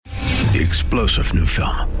The explosive new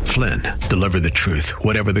film, Flynn, deliver the truth,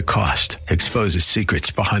 whatever the cost, exposes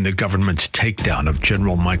secrets behind the government's takedown of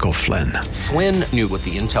General Michael Flynn. Flynn knew what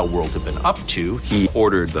the intel world had been up to. He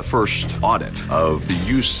ordered the first audit of the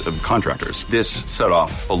use of contractors. This set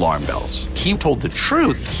off alarm bells. He told the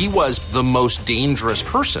truth. He was the most dangerous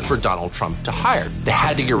person for Donald Trump to hire. They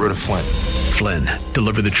had to get rid of Flynn. Flynn,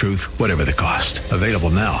 deliver the truth, whatever the cost. Available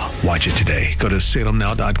now. Watch it today. Go to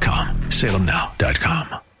salemnow.com.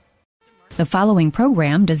 salemnow.com. The following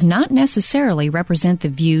program does not necessarily represent the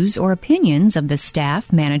views or opinions of the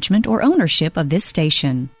staff, management, or ownership of this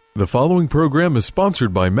station. The following program is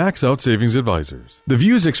sponsored by Max Out Savings Advisors. The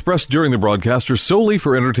views expressed during the broadcast are solely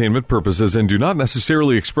for entertainment purposes and do not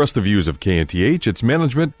necessarily express the views of KNTH, its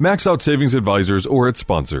management, Max Out Savings Advisors, or its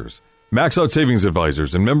sponsors. Max Out Savings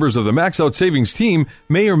Advisors and members of the Max Out Savings team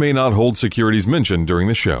may or may not hold securities mentioned during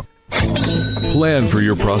the show. Plan for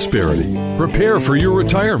your prosperity. Prepare for your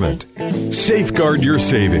retirement. Safeguard your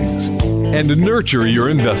savings. And nurture your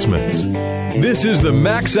investments. This is the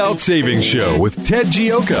Max Out Savings Show with Ted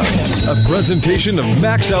Gioka, a presentation of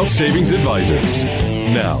Max Out Savings Advisors.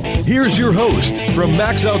 Now, here's your host from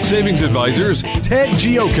Max Out Savings Advisors, Ted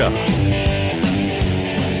Gioka.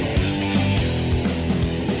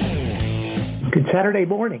 Good Saturday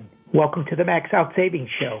morning. Welcome to the Max Out Savings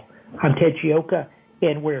Show. I'm Ted Gioka,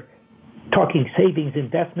 and we're talking savings,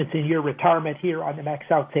 investments in your retirement here on the Max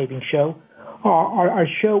Out Savings Show. Our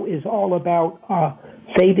show is all about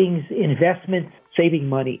savings, investments, saving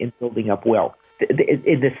money, and building up wealth.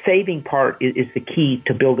 The saving part is the key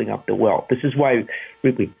to building up the wealth. This is why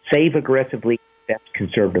we save aggressively, invest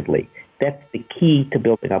conservatively. That's the key to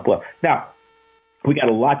building up wealth. Now, we got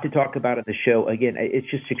a lot to talk about on the show. Again, it's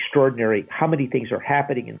just extraordinary how many things are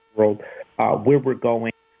happening in the world, where we're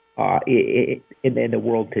going in the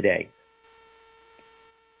world today.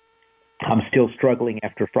 I'm still struggling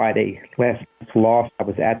after Friday last night's loss. I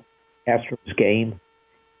was at Astros game,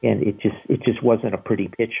 and it just wasn't a pretty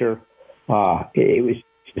picture. It was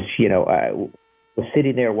just, I was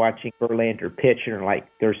sitting there watching Verlander pitch, and like,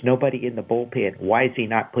 there's nobody in the bullpen. Why is he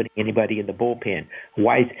not putting anybody in the bullpen?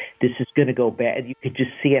 This is going to go bad? You could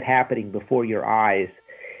just see it happening before your eyes,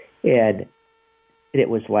 and it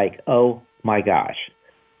was like, oh my gosh.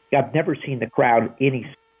 I've never seen the crowd any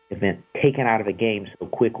event taken out of a game so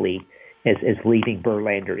quickly as leaving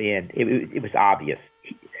Verlander in. It was obvious.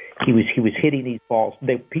 He was hitting these balls.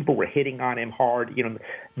 People were hitting on him hard.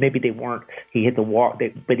 Maybe they weren't. He hit the wall.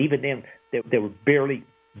 But even then, they were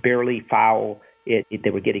barely foul.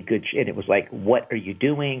 They were getting good. And it was like, what are you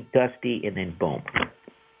doing, Dusty? And then boom.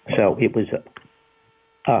 So it was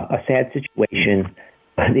a sad situation.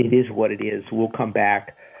 But it is what it is. We'll come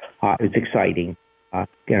back. It was exciting.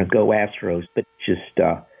 Go Astros. But just,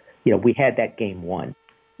 we had that game won.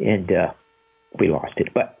 And we lost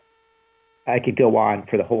it. But I could go on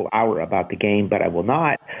for the whole hour about the game, but I will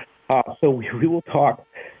not. So we will talk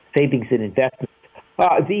savings and investments.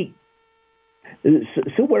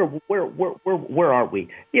 So where are we?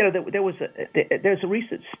 There's a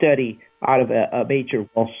recent study out of a major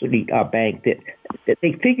Wall Street bank that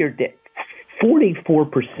they figured that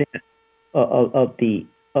 44% of the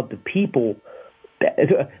people.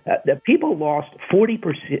 The people lost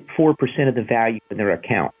 4% of the value in their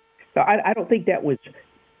account. Now, I don't think that was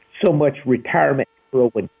so much retirement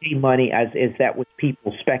 401k money as that was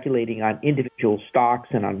people speculating on individual stocks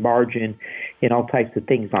and on margin and all types of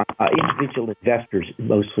things on individual investors,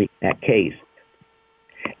 mostly in that case.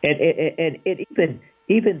 And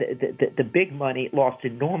even the big money lost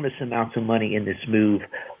enormous amounts of money in this move.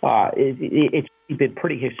 It's been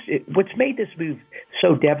what's made this move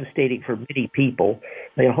so devastating for many people,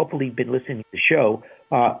 hopefully you've been listening to the show,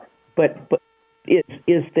 but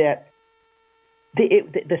is that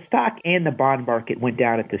the stock and the bond market went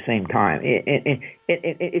down at the same time. And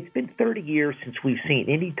it's been 30 years since we've seen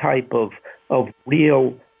any type of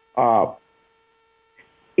real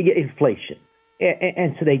inflation.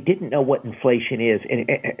 And so they didn't know what inflation is.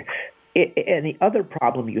 And the other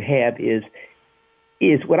problem you have is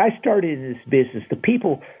when I started in this business, the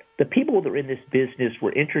people that are in this business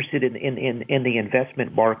were interested in the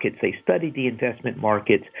investment markets. They studied the investment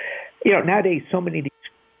markets. Nowadays, so many of these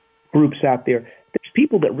groups out there, there's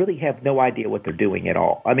people that really have no idea what they're doing at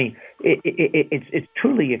all. I mean, it's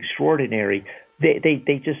truly extraordinary.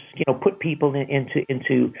 They just put people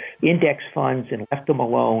into index funds and left them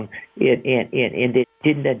alone, and they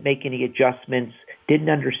didn't make any adjustments, didn't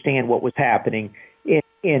understand what was happening,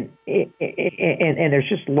 and there's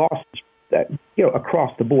just losses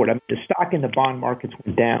across the board. I mean, the stock and the bond markets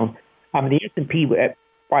went down. I mean, the S&P at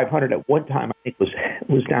 500 at one time I think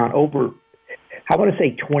was down over, I want to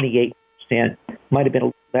say 28%, might have been a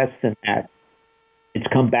little less than that. It's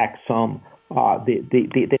come back some.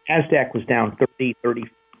 The NASDAQ was down 30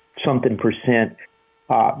 something percent.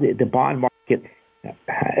 The bond market,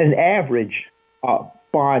 an average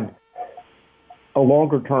bond, a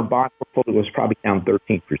longer term bond portfolio was probably down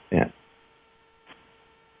 13%.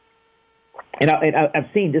 And I've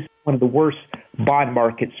seen this is one of the worst bond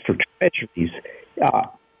markets for treasuries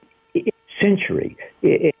in a century.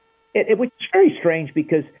 Which is very strange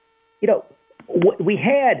because, we've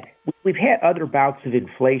had other bouts of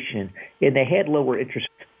inflation and they had lower interest.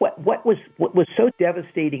 What was so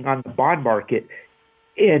devastating on the bond market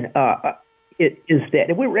is that,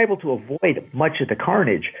 and we were able to avoid much of the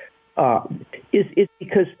carnage, is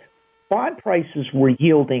because bond prices were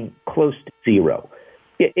yielding close to zero.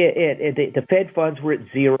 The Fed funds were at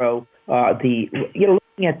zero.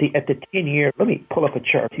 Looking at the 10-year, let me pull up a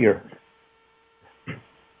chart here.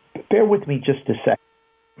 Bear with me just a second.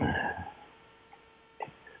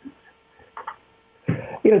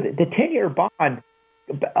 The 10-year bond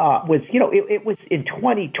was, it was in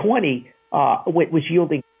 2020, it was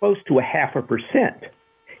yielding close to 0.5%.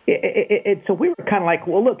 And so we were kind of like,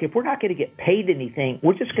 well, look, if we're not going to get paid anything,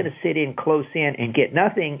 we're just going to sit in close in and get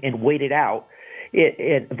nothing and wait it out.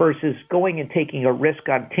 Versus going and taking a risk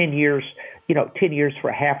on 10 years, 10 years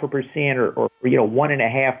for 0.5% or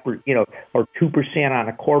 1.5%, or 2% on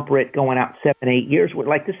a corporate going out 7-8 years. We're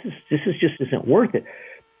like, this just isn't worth it.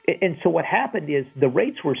 And so what happened is the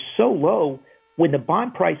rates were so low when the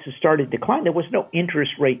bond prices started to decline, there was no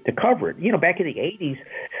interest rate to cover it. Back in the 80s,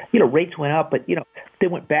 rates went up, but, they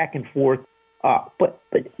went back and forth. But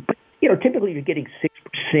typically you're getting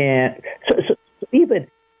 6%. So even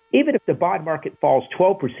if the bond market falls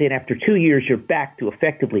 12% after 2 years, you're back to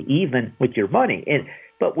effectively even with your money.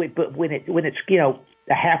 But when it's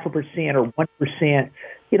 0.5% or 1%,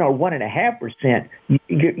 or 1.5%,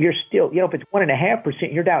 you're still, if it's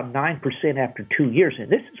 1.5%, you're down 9% after 2 years. And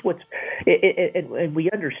this is and we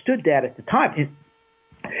understood that at the time.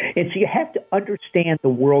 And so you have to understand the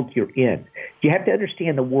world you're in. You have to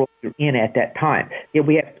understand the world you're in at that time. It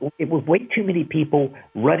was way too many people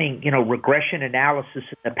running, regression analysis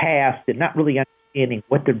in the past and not really understanding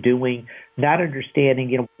what they're doing, not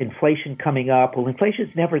understanding, inflation coming up. Well,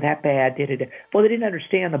 inflation's never that bad. Well, they didn't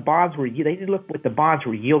understand the bonds they didn't look what the bonds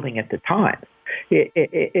were yielding at the time.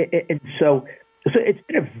 And so it's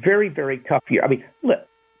been a very, very tough year. I mean, look,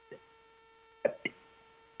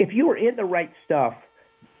 if you were in the right stuff,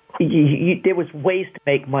 there was ways to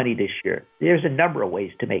make money this year. There's a number of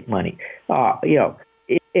ways to make money. We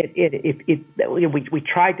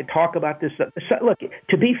tried to talk about this. Look,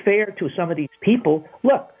 to be fair to some of these people,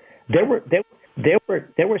 look, there were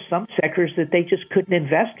some sectors that they just couldn't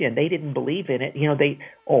invest in. They didn't believe in it. They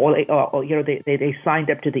signed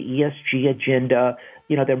up to the ESG agenda.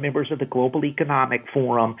 They're members of the Global Economic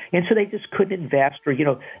Forum, and so they just couldn't invest. Or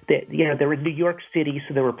they're in New York City,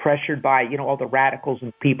 so they were pressured by all the radicals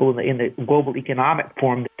and people in the Global Economic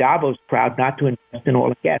Forum, the Davos crowd, not to invest in oil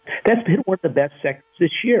and gas. That's been one of the best sectors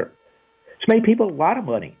this year. It's made people a lot of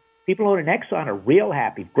money. People owning Exxon are real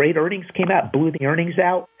happy. Great earnings came out, blew the earnings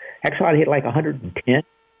out. Exxon hit like 110.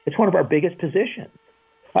 It's one of our biggest positions.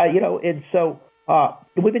 And so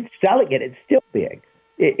we've been selling it. It's still big.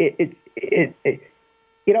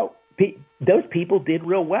 Those people did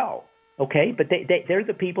real well, okay? But they're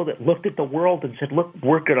the people that looked at the world and said, look,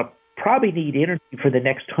 we're going to probably need energy for the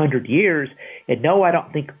next 100 years. And no, I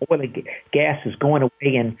don't think oil and gas is going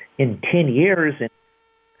away in 10 years. And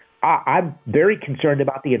I'm very concerned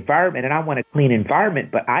about the environment, and I want a clean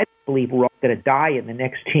environment, but I believe we're all going to die in the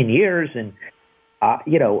next 10 years. And,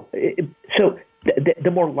 so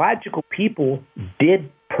the more logical people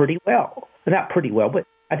did pretty well. Not pretty well, but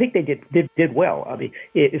I think they did well. I mean,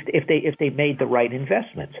 if they made the right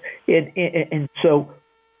investments, and so,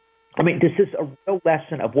 I mean, this is a real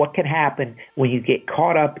lesson of what can happen when you get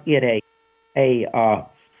caught up in a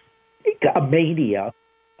mania.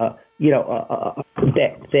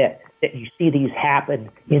 That you see these happen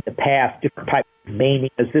in the past, different types of manias.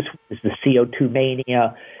 This was the CO2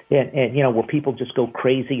 mania, and where people just go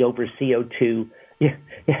crazy over CO2. Yeah,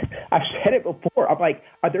 I've said it before. I'm like,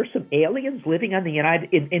 are there some aliens living on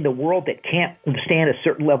in the world that can't stand a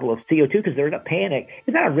certain level of CO2 because they're in a panic?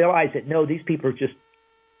 And then I realize that no, these people are just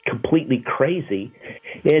completely crazy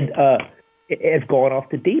and have gone off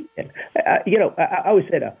the deep end. I was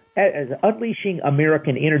at an Unleashing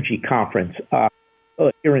American Energy conference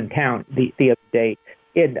here in town the other day,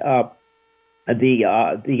 and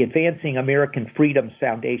the Advancing American Freedoms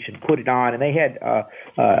Foundation put it on, and they had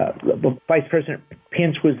Vice President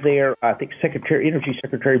Pence was there. I think Energy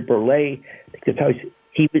Secretary Burley. I think that's how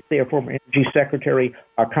He was there, former Energy Secretary.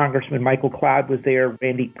 Congressman Michael Cloud was there.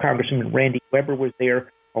 Congressman Randy Weber was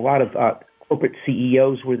there. A lot of corporate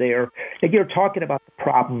CEOs were there. And you're talking about the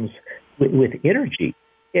problems with energy.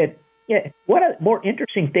 One of the more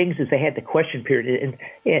interesting things is they had the question period,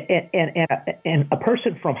 and a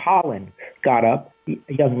person from Holland got up, a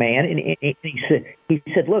young man, and he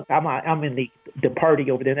said, "Look, I'm in the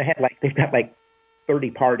party over there. They've got like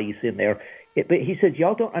 30 parties in there." But he says,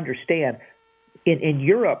 "Y'all don't understand. In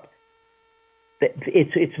Europe,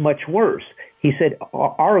 it's much worse." He said,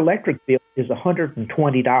 "Our electric bill is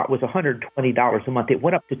 $120 a month. It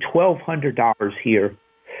went up to $1,200 here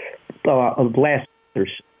last year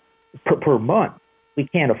per month. We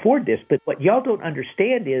can't afford this." But what y'all don't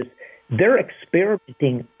understand is they're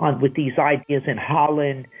experimenting with these ideas in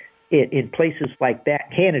Holland, in places like that.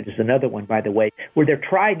 Canada's another one, by the way, where they're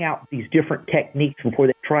trying out these different techniques before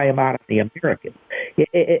they try them out on the Americans.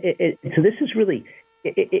 So this is really,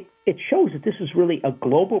 it shows that this is really a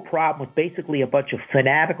global problem with basically a bunch of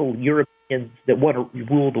fanatical Europeans that want to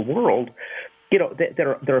rule the world,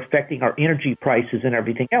 they're affecting our energy prices and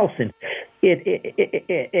everything else. And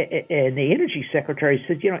and the Energy Secretary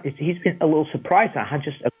said, he's been a little surprised on how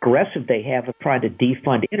just aggressive they have of trying to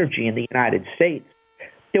defund energy in the United States.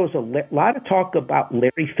 There was a lot of talk about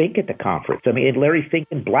Larry Fink at the conference. I mean, Larry Fink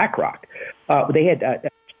and BlackRock. They had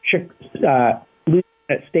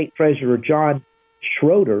Lieutenant State Treasurer John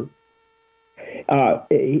Schroeder.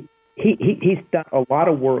 He's done a lot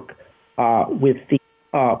of work with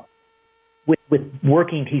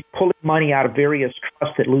working. He's pulling money out of various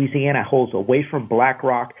trusts that Louisiana holds away from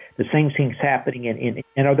BlackRock. The same thing's happening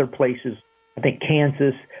in other places. I think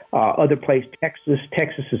Kansas, other places, Texas.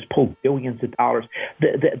 Texas has pulled billions of dollars.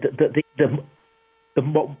 The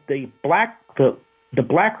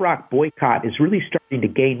BlackRock boycott is really starting to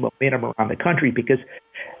gain momentum around the country because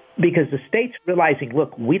the state's realizing,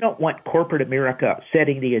 look, we don't want corporate America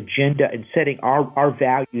setting the agenda and setting our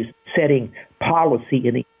values, setting policy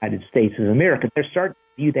in the United States of America. They're starting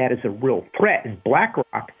to view that as a real threat, and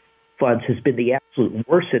BlackRock Funds has been the absolute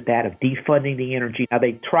worst at that, of defunding the energy. Now,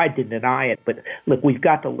 they tried to deny it, but look, we've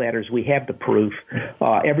got the letters, we have the proof.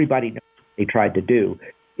 Everybody knows what they tried to do,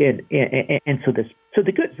 and so the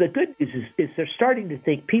good news is they're starting to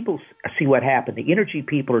think. People see what happened. The energy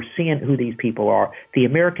people are seeing who these people are. The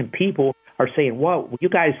American people are saying, "Well, you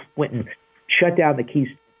guys went and shut down the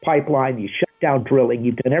Keystone Pipeline. You shut down drilling.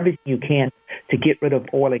 You've done everything you can to get rid of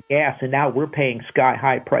oil and gas, and now we're paying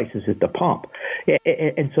sky-high prices at the pump."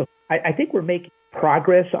 And so I think we're making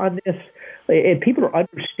progress on this, and people are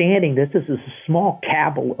understanding this. This is a small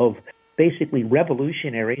cabal of basically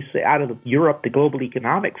revolutionaries out of Europe, the Global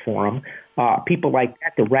Economic Forum, people like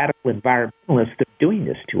that, the radical environmentalists that are doing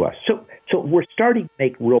this to us. So we're starting to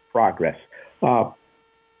make real progress. But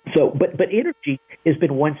energy has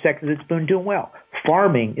been one sector that's been doing well.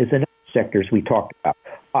 Farming is another sector, as we talked about.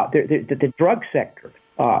 The drug sector,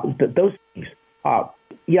 those things.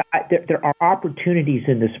 There are opportunities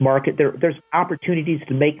in this market. There's opportunities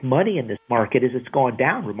to make money in this market as it's gone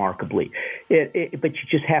down remarkably. But you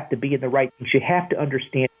just have to be in the right things. You have to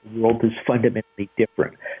understand the world is fundamentally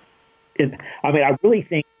different. And, I mean, I really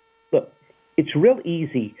think, look, it's real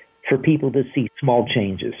easy for people to see small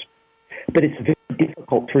changes, but it's very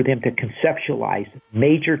difficult for them to conceptualize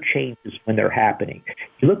major changes when they're happening.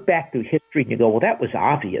 You look back through history and you go, well, that was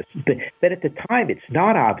obvious. But at the time, it's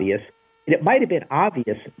not obvious. And it might have been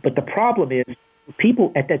obvious, but the problem is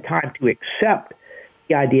people at that time to accept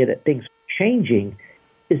the idea that things are changing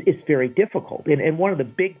is very difficult. And one of the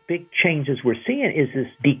big changes we're seeing is this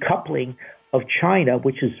decoupling of China,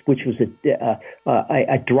 which was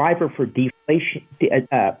a driver for deflation,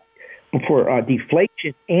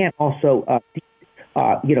 deflation, and also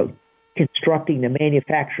constructing the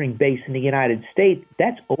manufacturing base in the United States.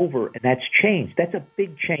 That's over, and that's changed. That's a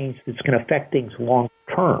big change that's going to affect things long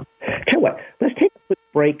term. Tell you what, let's take a quick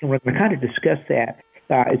break, and we're going to kind of discuss that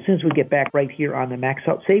as soon as we get back right here on the Max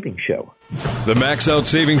Out Savings Show. The Max Out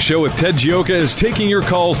Savings Show with Ted Gioka is taking your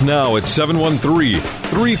calls now at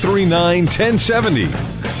 713-339-1070.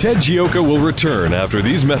 Ted Gioka will return after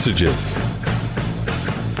these messages.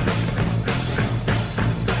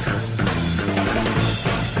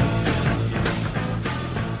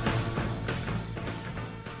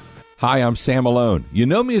 Hi, I'm Sam Malone. You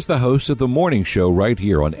know me as the host of the morning show right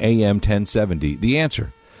here on AM 1070, The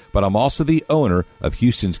Answer. But I'm also the owner of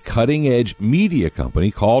Houston's cutting-edge media company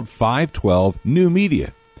called 512 New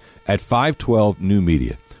Media. At 512 New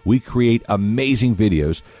Media, we create amazing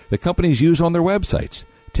videos that companies use on their websites,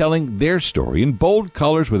 telling their story in bold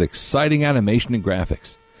colors with exciting animation and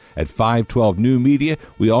graphics. At 512 New Media,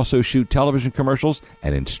 we also shoot television commercials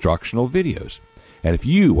and instructional videos. And if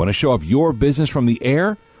you want to show off your business from the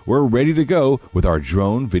air, we're ready to go with our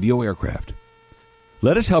drone video aircraft.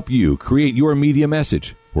 Let us help you create your media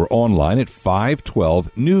message. We're online at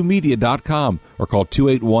 512newmedia.com or call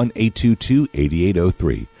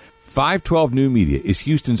 281-822-8803. 512 New Media is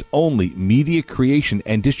Houston's only media creation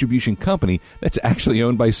and distribution company that's actually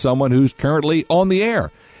owned by someone who's currently on the air.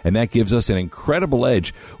 And that gives us an incredible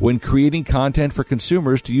edge when creating content for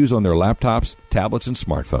consumers to use on their laptops, tablets, and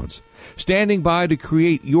smartphones. Standing by to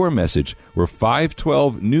create your message, we're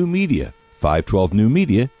 512 New Media,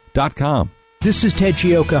 512newmedia.com. This is Ted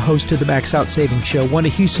Gioka, host of the Max Out Savings Show, one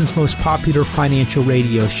of Houston's most popular financial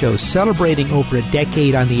radio shows, celebrating over a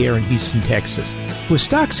decade on the air in Houston, Texas. With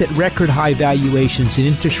stocks at record high valuations and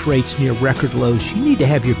interest rates near record lows, you need to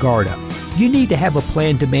have your guard up. You need to have a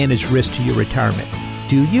plan to manage risk to your retirement.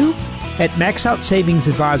 Do you? At Max Out Savings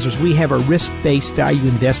Advisors, we have a risk-based value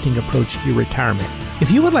investing approach to your retirement.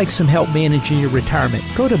 If you would like some help managing your retirement,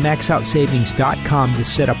 go to maxoutsavings.com to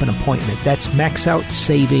set up an appointment. That's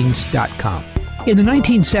maxoutsavings.com. In the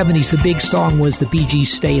 1970s, the big song was the Bee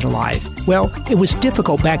Gees' Stayed Alive. Well, it was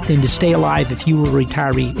difficult back then to stay alive if you were a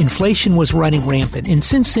retiree. Inflation was running rampant, and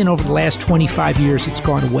since then, over the last 25 years, it's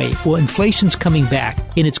gone away. Well, inflation's coming back,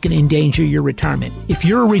 and it's going to endanger your retirement. If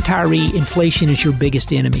you're a retiree, inflation is your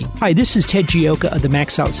biggest enemy. Hi, this is Ted Gioka of the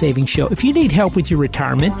Max Out Savings Show. If you need help with your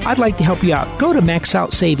retirement, I'd like to help you out. Go to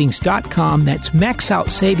maxoutsavings.com. That's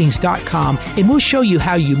maxoutsavings.com, and we'll show you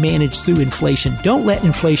how you manage through inflation. Don't let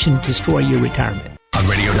inflation destroy your retirement. On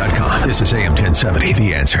radio.com, this is AM 1070,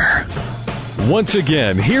 The Answer. Once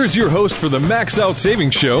again, here's your host for the Max Out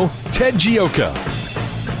Savings Show, Ted Gioka.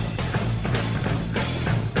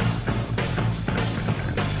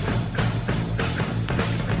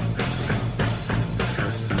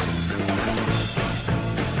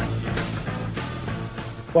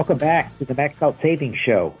 Welcome back to the Max Out Savings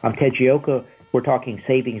Show. I'm Ted Gioka. We're talking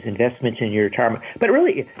savings, investments in your retirement. But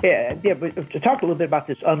really, to talk a little bit about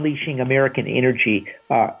this Unleashing American Energy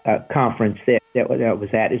conference that was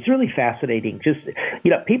at, it's really fascinating. Just,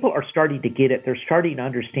 people are starting to get it. They're starting to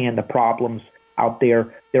understand the problems out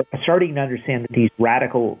there. They're starting to understand that these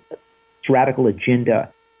radical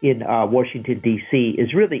agenda in Washington, D.C.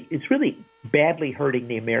 is really badly hurting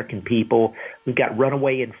the American people. We've got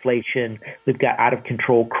runaway inflation. We've got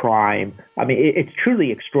out-of-control crime. I mean, it's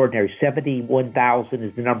truly extraordinary. 71,000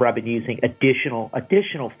 is the number I've been using, additional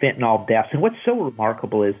fentanyl deaths. And what's so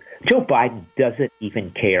remarkable is Joe Biden doesn't even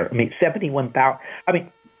care. I mean, 71,000 – I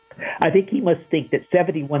mean, I think he must think that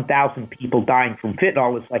 71,000 people dying from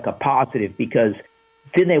fentanyl is like a positive because –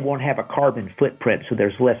 then they won't have a carbon footprint, so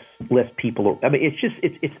there's less people. I mean, it's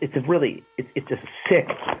a sick,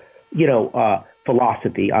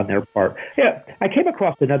 philosophy on their part. Yeah, I came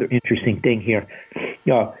across another interesting thing here.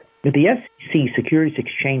 The SEC, Securities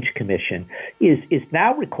Exchange Commission, is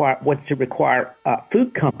now wants to require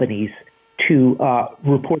food companies to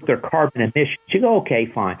report their carbon emissions. You go, okay,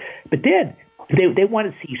 fine, but then they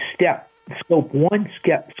want to see Scope 1,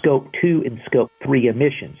 Scope 2, and Scope 3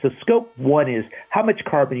 emissions. So Scope 1 is how much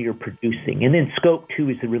carbon you're producing, and then Scope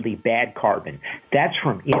 2 is the really bad carbon. That's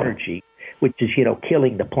from energy, which is,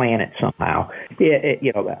 killing the planet somehow. Maybe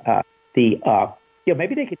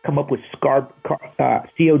they could come up with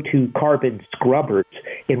CO2 carbon scrubbers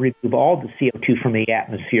and remove all the CO2 from the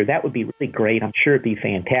atmosphere. That would be really great. I'm sure it'd be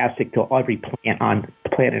fantastic till every plant on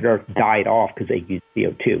planet Earth died off because they used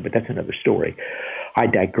CO2, but that's another story. I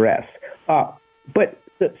digress. But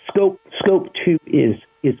the Scope 2 is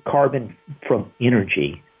carbon from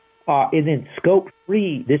energy. And then Scope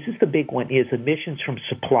 3, this is the big one, is emissions from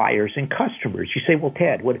suppliers and customers. You say, well,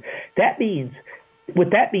 Ted, what that means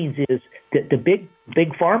is that the big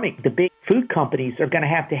food companies are going to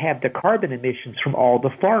have the carbon emissions from all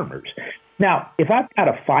the farmers. Now, if I've got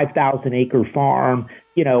a 5,000-acre farm,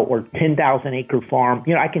 or 10,000-acre farm,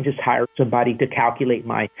 I can just hire somebody to calculate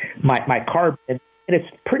my carbon. And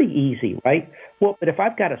it's pretty easy, right? Well, but if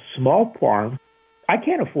I've got a small farm, I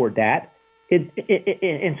can't afford that, and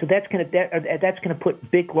so that's going to put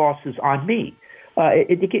big losses on me.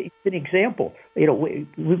 It's an example. We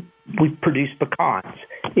produce pecans,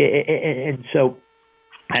 and so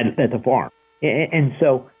at the farm, and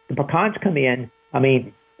so the pecans come in. I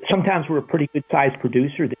mean, sometimes we're a pretty good sized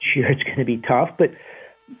producer. This year it's going to be tough, but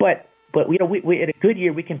we in a good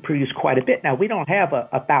year we can produce quite a bit. Now we don't have a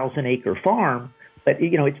 1,000-acre farm. But,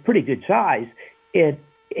 it's pretty good size, and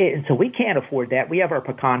so we can't afford that. We have our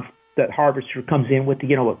pecan that harvester comes in with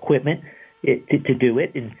the, equipment to do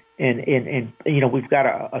it, and we've got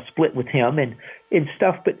a split with him and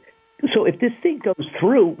stuff. But so if this thing goes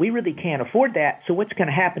through, we really can't afford that. So what's going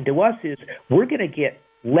to happen to us is we're going to get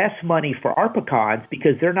less money for our pecans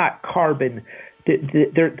because they're not carbon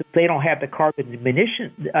they don't have the carbon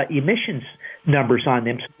emissions numbers on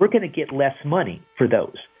them, so we're going to get less money for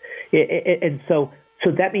those. And so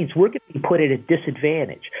that means we're going to be put at a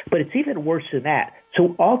disadvantage. But it's even worse than that.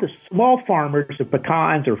 So all the small farmers of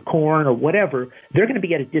pecans or corn or whatever, they're going to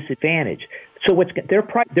be at a disadvantage. So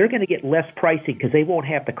they're going to get less pricing because they won't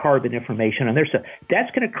have the carbon information on there. So that's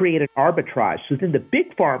going to create an arbitrage. So then the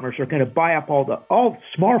big farmers are going to buy up all the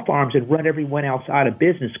small farms and run everyone else out of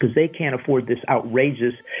business because they can't afford this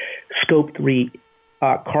outrageous Scope 3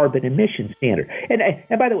 carbon emission standard. And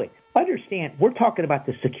by the way, understand, we're talking about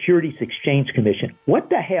the Securities Exchange Commission. What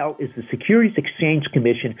the hell is the Securities Exchange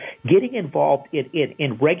Commission getting involved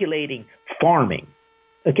in regulating farming?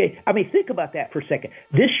 Okay, I mean, think about that for a second.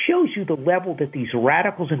 This shows you the level that these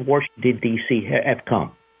radicals in Washington, D.C. have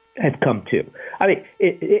come to. I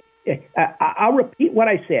mean, I'll repeat what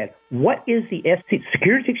I said. What is the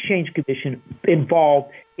Securities Exchange Commission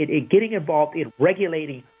involved in getting involved in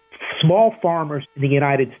regulating small farmers in the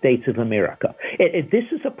United States of America? And this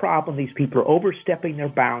is a problem. These people are overstepping their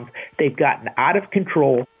bounds. They've gotten out of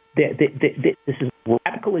control. This is a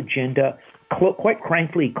radical agenda, quite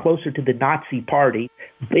frankly, closer to the Nazi Party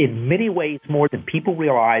in many ways more than people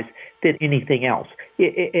realize than anything else.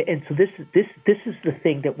 And so this is the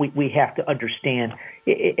thing that we have to understand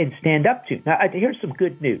and stand up to. Now, here's some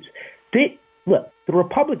good news. Look, the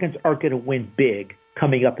Republicans are going to win big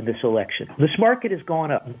coming up in this election. This market is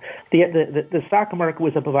going up. The stock market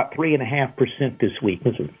was up about 3.5% this week.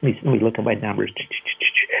 Let me look at my numbers.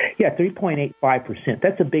 Yeah, 3.85%.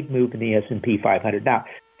 That's a big move in the S&P 500. Now,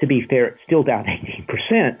 to be fair, it's still down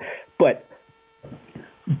 18%. But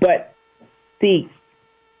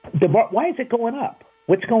why is it going up?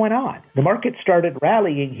 What's going on? The market started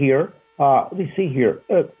rallying here. Let me see here.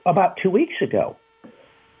 About 2 weeks ago.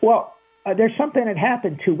 Well, there's something that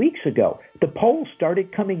happened 2 weeks ago. The polls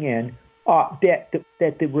started coming in that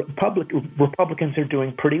the Republicans are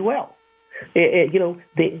doing pretty well.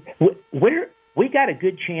 We got a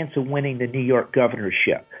good chance of winning the New York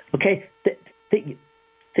governorship. Okay,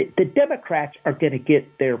 the Democrats are going to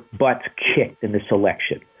get their butts kicked in this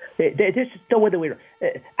election. This is no other way.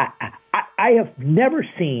 I have never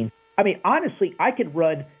seen. I mean, honestly, I could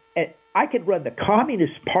run the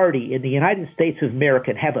Communist Party in the United States of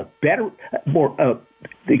America and have a better,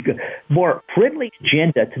 more friendly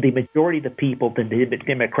agenda to the majority of the people than the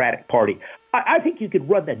Democratic Party. I think you could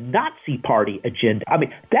run the Nazi Party agenda. I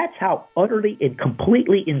mean, that's how utterly and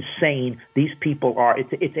completely insane these people are.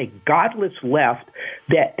 It's a godless left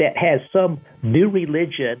that has some new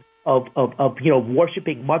religion of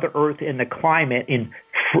worshiping Mother Earth and the climate and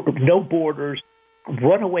no borders,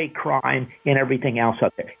 runaway crime, and everything else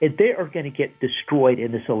out there. And they are going to get destroyed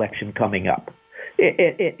in this election coming up.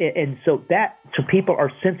 And so people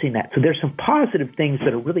are sensing that. So there's some positive things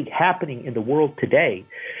that are really happening in the world today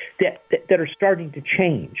that are starting to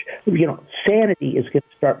change. Sanity is going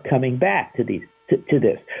to start coming back to this.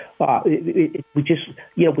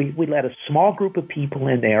 We let a small group of people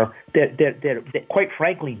in there that quite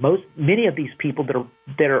frankly, many of these people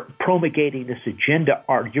that are promulgating this agenda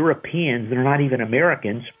are Europeans. They're not even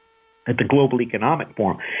Americans at the Global Economic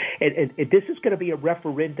Forum. And this is going to be a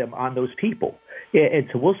referendum on those people. And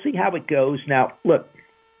so we'll see how it goes. Now, look,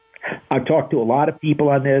 I've talked to a lot of people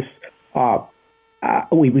on this.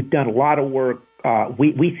 We've done a lot of work.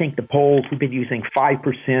 We think the polls, we've been using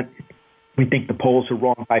 5%. We think the polls are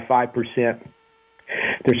wrong by 5%.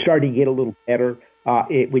 They're starting to get a little better.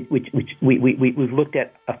 We've looked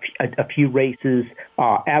at a few races.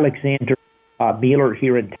 Alexander Miller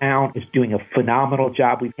here in town is doing a phenomenal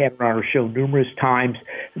job. We've had her on our show numerous times.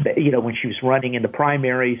 When she was running in the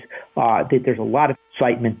primaries, there's a lot of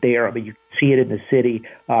excitement there. I mean, you can see it in the city.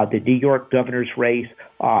 The New York governor's race,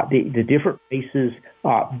 the different races,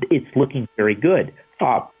 it's looking very good.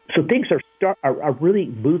 So things are really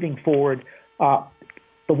moving forward.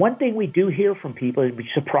 The one thing we do hear from people, and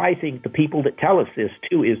it's surprising, the people that tell us this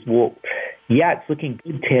too, is, well, yeah, it's looking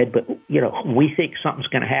good, Ted, but we think something's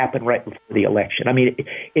going to happen right before the election. I mean,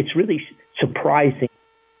 it's really surprising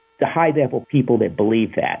the high level people that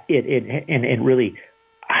believe that, and really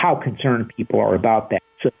how concerned people are about that.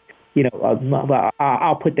 So,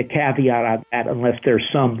 I'll put the caveat on that unless there's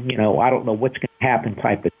some, I don't know what's going to happen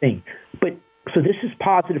type of thing. But so this is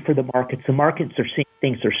positive for the markets. The markets are seeing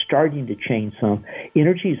things are starting to change some.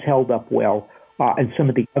 Energy's held up well, and some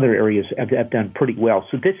of the other areas have done pretty well.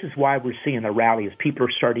 So this is why we're seeing the rally, is people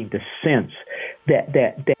are starting to sense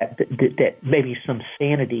that maybe some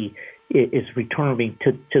sanity is returning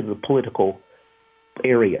to the political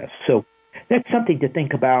area. So that's something to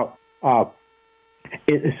think about.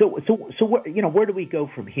 So where do we go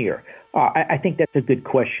from here? I think that's a good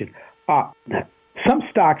question. Some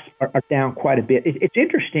stocks are down quite a bit. It's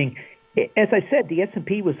interesting. As I said, the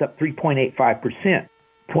S&P was up 3.85%.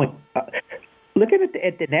 Looking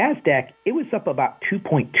at the Nasdaq, it was up about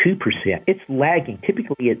 2.2%. It's lagging.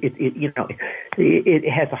 Typically, it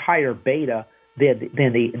has a higher beta than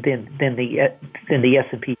the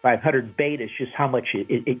S&P 500. Beta is just how much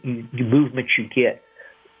movement you get,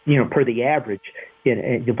 per the average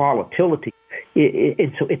in the volatility.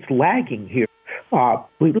 And so it's lagging here.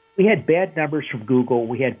 We had bad numbers from Google.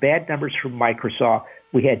 We had bad numbers from Microsoft.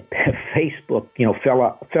 We had Facebook,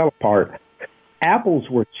 fell apart. Apple's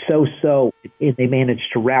were so, and they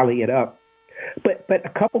managed to rally it up. But a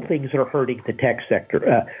couple things that are hurting the tech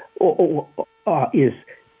sector I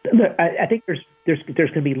think there's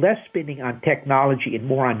going to be less spending on technology and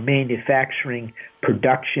more on manufacturing,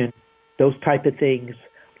 production, those type of things.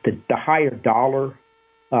 The higher dollar.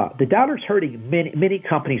 The dollar's hurting many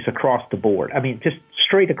companies across the board. I mean, just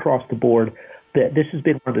straight across the board. This has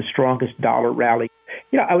been one of the strongest dollar rallies.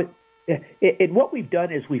 And what we've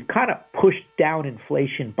done is we've kind of pushed down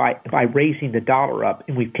inflation by raising the dollar up,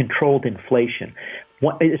 and we've controlled inflation.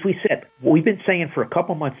 As we said, we've been saying for a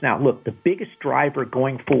couple months now, look, the biggest driver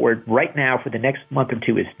going forward right now for the next month or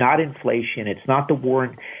two is not inflation. It's not the war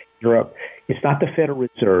in Europe. It's not the Federal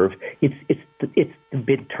Reserve. It's the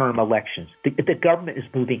midterm elections. The government is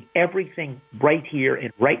moving everything right here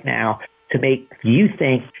and right now to make you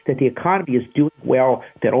think that the economy is doing well,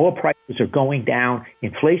 that oil prices are going down,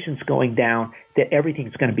 inflation's going down, that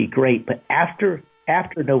everything's going to be great. But after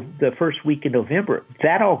the first week in November,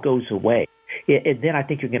 that all goes away. And then I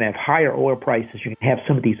think you're going to have higher oil prices. You're going to have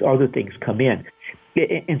some of these other things come in.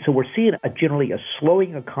 And so we're seeing generally a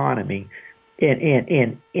slowing economy.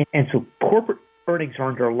 And so corporate earnings are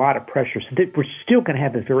under a lot of pressure. So we're still going to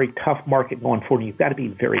have a very tough market going forward. And you've got to be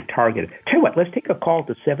very targeted. Tell you what, let's take a call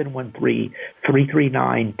to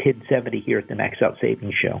 713-339-1070 here at the Max Out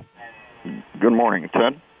Savings Show. Good morning,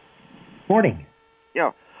 Ted. Morning.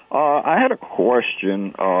 Yeah. I had a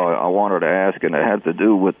question I wanted to ask, and it had to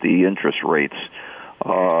do with the interest rates.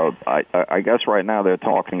 I guess right now they're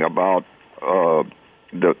talking about the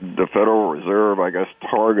Federal Reserve, I guess,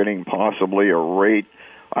 targeting possibly a rate,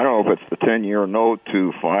 I don't know if it's the 10-year note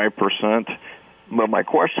to 5%, but my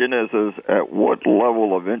question is at what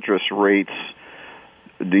level of interest rates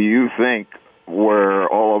do you think where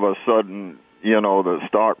all of a sudden, the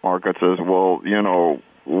stock market says, well,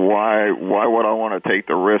 why would I want to take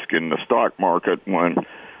the risk in the stock market when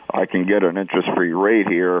I can get an interest-free rate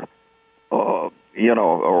here, or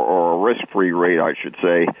a risk-free rate, I should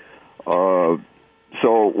say.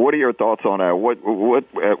 So what are your thoughts on that?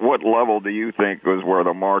 At what level do you think is where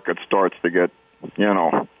the market starts to get,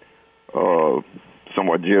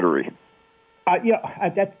 somewhat jittery?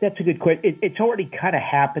 That's a good question. It's already kind of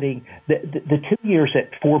happening. The 2 years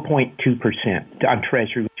at 4.2% on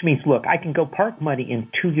Treasury, which means, look, I can go park money in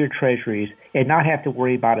 2-year Treasuries and not have to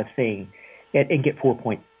worry about a thing and get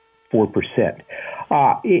 4.4%.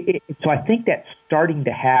 So I think that's starting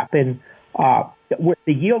to happen.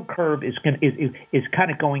 The yield curve is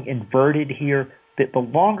kind of going inverted here. That the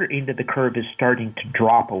longer end of the curve is starting to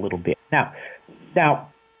drop a little bit. Now,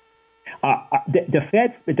 the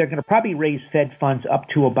Fed, they're going to probably raise Fed funds up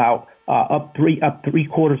to about up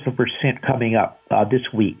 0.75% coming up this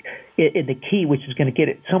week. And the key, which is going to get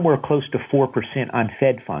it somewhere close to 4% on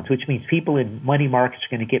Fed funds, which means people in money markets are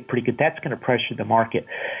going to get pretty good. That's going to pressure the market.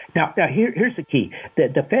 Now here's the key: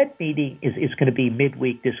 the Fed meeting is going to be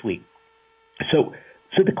midweek this week. So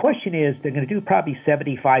the question is, they're going to do probably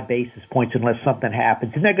 75 basis points unless something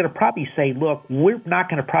happens. And they're going to probably say, look, we're not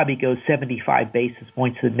going to probably go 75 basis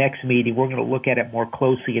points to the next meeting. We're going to look at it more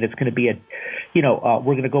closely, and it's going to be we're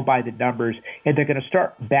going to go by the numbers, and they're going to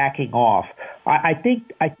start backing off. I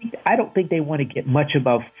don't think they want to get much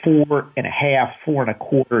above 4.5,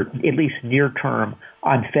 4.25, at least near term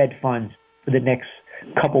on Fed funds for the next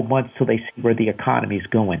couple months till they see where the economy is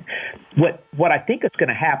going. What I think is going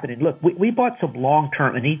to happen, and look, we bought some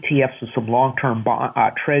long-term, an ETFs with some long-term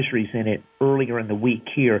treasuries in it earlier in the week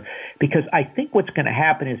here, because I think what's going to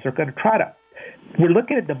happen is they're going to try to, we're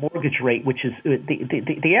looking at the mortgage rate, which is,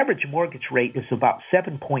 the average mortgage rate is about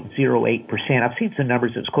 7.08%. I've seen some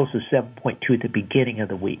numbers that's close to 7.2 at the beginning of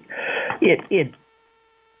the week.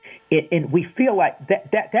 And we feel like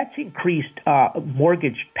that's increased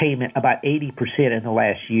mortgage payment about 80% in the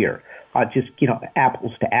last year, just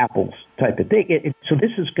apples to apples type of thing. So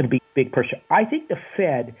this is going to be big pressure. I think the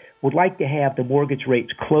Fed would like to have the mortgage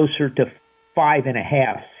rates closer to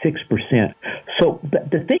 5.5%, 6%. So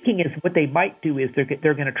the thinking is what they might do is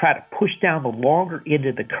they're going to try to push down the longer end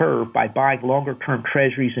of the curve by buying longer-term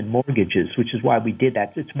treasuries and mortgages, which is why we did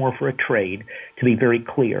that. It's more for a trade, to be very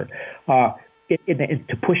clear. And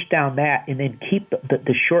to push down that and then keep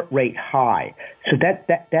the short rate high. So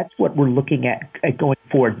that's what we're looking at going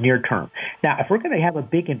forward near term. Now, if we're going to have a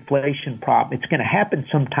big inflation problem, it's going to happen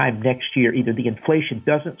sometime next year. Either the inflation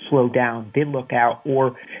doesn't slow down, then look out,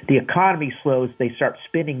 or the economy slows, they start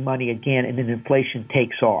spending money again, and then inflation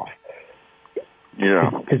takes off.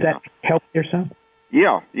 Yeah. Does that help there, son?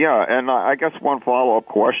 Yeah, and I guess one follow-up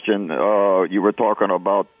question. You were talking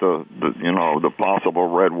about the possible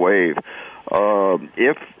red wave.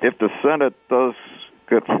 If the Senate does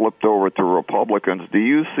get flipped over to Republicans, do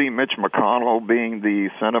you see Mitch McConnell being the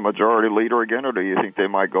Senate Majority Leader again, or do you think they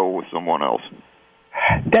might go with someone else?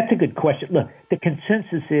 That's a good question. Look, the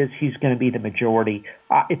consensus is he's going to be the majority.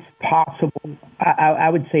 It's possible. I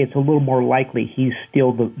would say it's a little more likely he's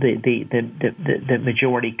still the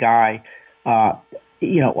majority guy.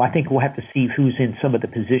 I think we'll have to see who's in some of the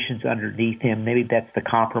positions underneath him. Maybe that's the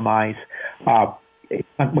compromise.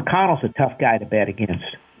 McConnell's a tough guy to bet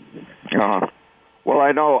against. Well,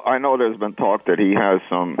 I know there's been talk that he has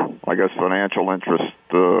some, I guess, financial interest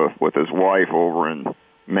with his wife over in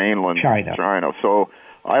mainland China. So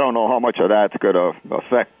I don't know how much of that's going to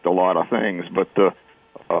affect a lot of things. But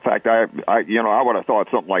in fact, I would have thought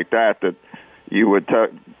something like that you would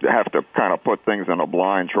have to kind of put things in a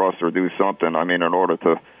blind trust or do something. I mean, in order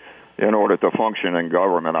to function in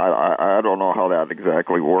government, I don't know how that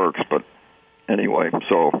exactly works, but anyway.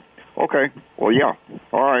 So okay, well, yeah,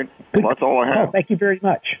 all right. Well, that's all I have. Oh, thank you very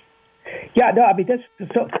much. Yeah, no, I mean that's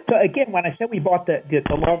so again. When I said we bought the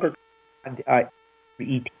longer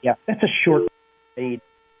ETF, that's a short trade.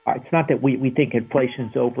 It's not that we think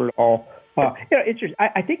inflation's over at all. Interesting.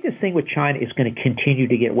 I think this thing with China is going to continue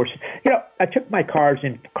to get worse. I took my car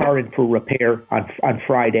in for repair on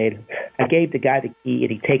Friday. I gave the guy the key, and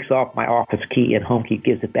he takes off my office key and home key,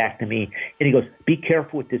 gives it back to me, and he goes, "Be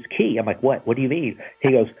careful with this key." I'm like, "What? What do you mean?"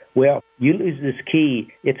 He goes, "Well, you lose this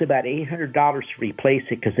key, it's about $800 to replace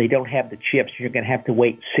it because they don't have the chips. You're going to have to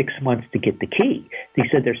wait 6 months to get the key." He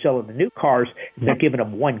said they're selling the new cars and they're giving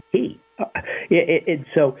them one key, and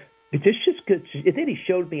so. It's just good. And then he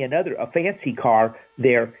showed me a fancy car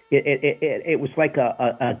there. It was like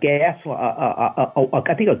a gas,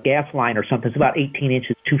 I think a gas line or something. It's about 18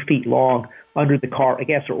 inches, 2 feet long under the car, a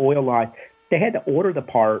gas or oil line. They had to order the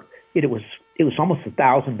part. It was almost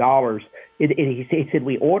 $1,000. He said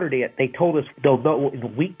we ordered it. They told us they'll know in a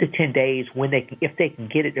week to 10 days if they can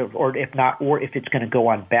get it, or if not, or if it's going to go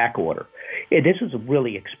on back order. And this is a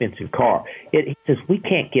really expensive car. He says we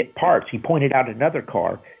can't get parts. He pointed out another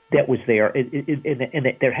car that was there, and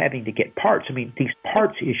that they're having to get parts. I mean, these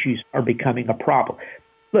parts issues are becoming a problem.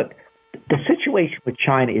 Look, the situation with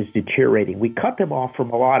China is deteriorating. We cut them off from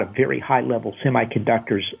a lot of very high-level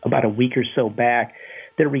semiconductors about a week or so back.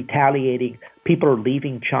 They're retaliating. People are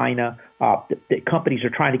leaving China. The companies are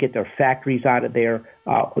trying to get their factories out of there.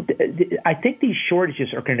 I think these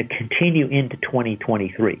shortages are going to continue into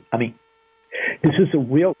 2023. I mean, this is a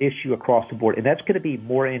real issue across the board, and that's going to be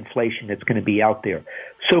more inflation that's going to be out there.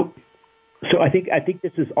 So I think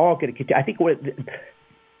this is all going to continue. I think what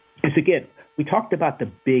is again, we talked about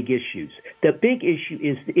the big issues. The big issue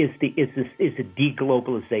is the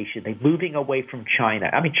deglobalization. They're moving away from China.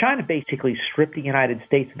 I mean, China basically stripped the United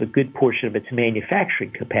States of a good portion of its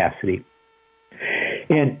manufacturing capacity,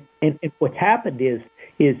 and what's happened is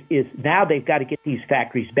now they've got to get these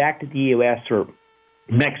factories back to the U.S. or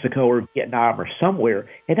Mexico or Vietnam or somewhere,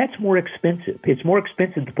 and that's more expensive. It's more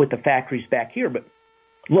expensive to put the factories back here. But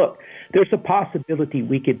look, there's a possibility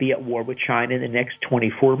we could be at war with China in the next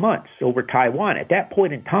 24 months over Taiwan. At that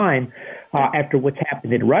point in time, after what's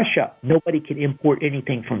happened in Russia, nobody can import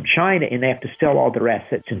anything from China, and they have to sell all their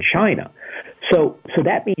assets in China. So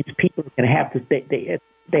that means people are going to have to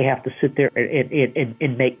they have to sit there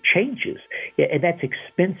and make changes, and that's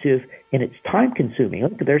expensive and it's time consuming.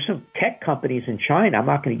 Look, there's some tech companies in China. I'm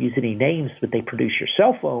not going to use any names, but they produce your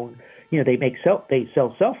cell phone. They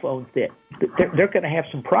sell cell phones that they're going to have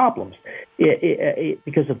some problems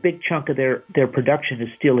because a big chunk of their production is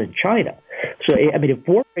still in China. So I mean, if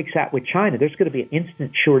war breaks out with China, there's going to be an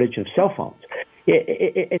instant shortage of cell phones,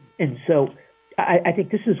 and so I think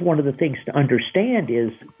this is one of the things to understand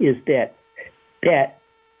is that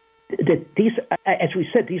these, as we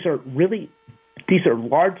said, these are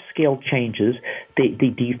large-scale changes. The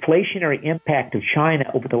deflationary impact of China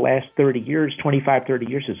over the last 30 years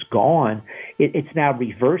is gone. It's now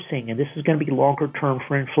reversing, and this is going to be longer term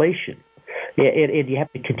for inflation. and you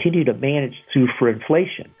have to continue to manage through for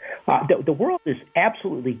inflation. The world is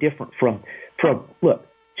absolutely different from look,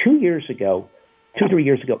 2 years ago, 2-3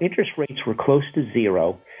 years ago, interest rates were close to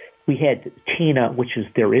zero. We had TINA, which is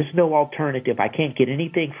there is no alternative. I can't get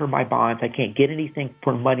anything for my bonds. I can't get anything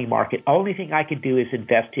for money market. Only thing I can do is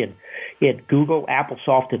invest in Google,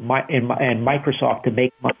 Applesoft, and Microsoft to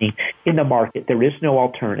make money in the market. There is no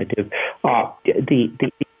alternative. I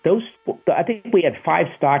think we had 5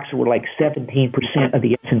 stocks that were like 17% of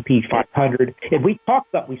the S&P 500. And we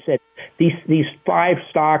said these 5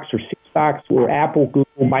 stocks or 6 stocks were Apple,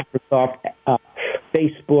 Google, Microsoft,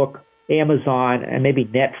 Facebook, Amazon, and maybe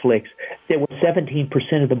Netflix. They were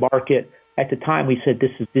 17% of the market. At the time, we said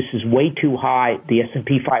this is way too high. The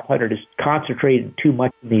S&P 500 is concentrated too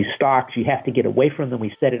much in these stocks. You have to get away from them.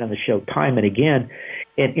 We said it on the show time and again.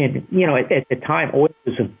 And at the time, oil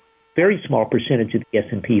was a very small percentage of the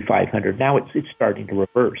S&P 500. Now it's starting to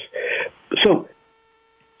reverse.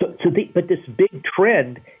 But this big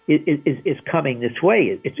trend is coming this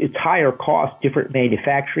way. It's higher cost, different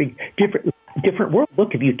manufacturing, different world.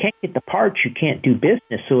 Look, if you can't get the parts, you can't do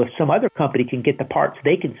business. So if some other company can get the parts,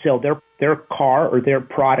 they can sell their car or their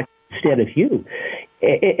product instead of you.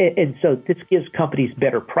 And so this gives companies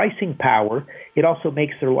better pricing power. It also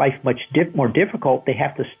makes their life much more difficult. They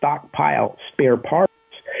have to stockpile spare parts.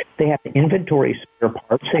 They have to inventory spare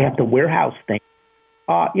parts. They have to warehouse things.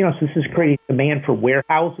 So this is creating demand for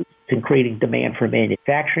warehouses and creating demand for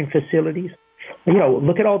manufacturing facilities.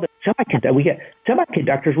 Look at all the semiconductors. We got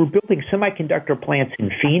semiconductors. We're building semiconductor plants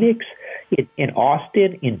in Phoenix, in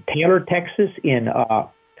Austin, in Taylor, Texas, in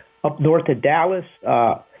up north of Dallas,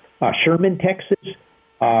 Sherman, Texas.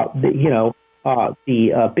 The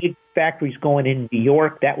big factories going in New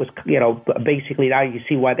York. That was, basically now you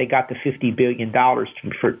see why they got the $50 billion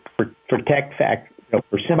for tech factories.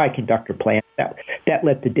 For semiconductor plants, that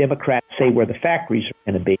let the Democrats say where the factories are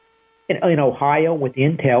going to be. And in Ohio with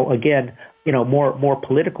Intel, again, more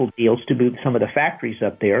political deals to move some of the factories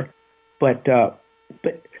up there. But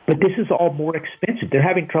this is all more expensive. They're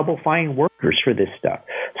having trouble finding workers for this stuff.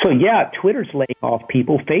 So yeah, Twitter's laying off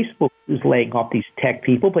people. Facebook is laying off these tech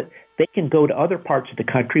people, but they can go to other parts of the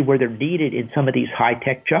country where they're needed in some of these high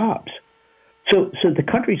tech jobs. So the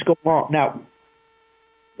country's going on now.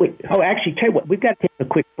 Actually, tell you what, we've got to take a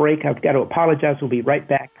quick break. I've got to apologize. We'll be right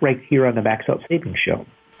back right here on the Max Out Savings Show.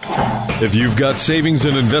 If you've got savings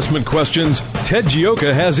and investment questions, Ted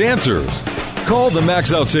Gioka has answers. Call the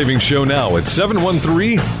Max Out Savings Show now at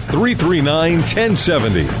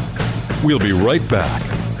 713-339-1070. We'll be right back.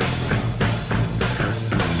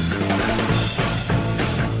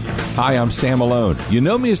 Hi, I'm Sam Malone. You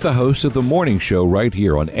know me as the host of the morning show right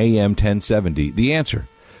here on AM 1070, The Answer.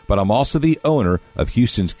 But I'm also the owner of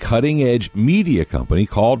Houston's cutting-edge media company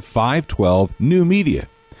called 512 New Media.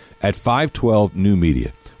 At 512 New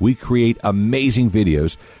Media, we create amazing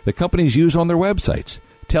videos that companies use on their websites,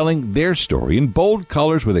 telling their story in bold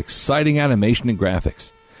colors with exciting animation and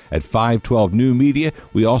graphics. At 512 New Media,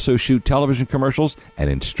 we also shoot television commercials and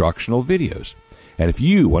instructional videos. And if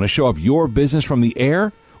you want to show off your business from the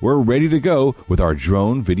air, we're ready to go with our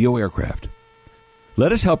drone video aircraft.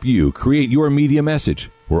 Let us help you create your media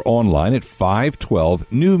message. We're online at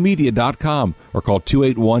 512newmedia.com or call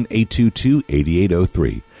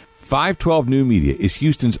 281-822-8803. 512 New Media is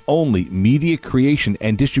Houston's only media creation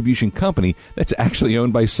and distribution company that's actually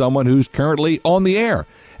owned by someone who's currently on the air.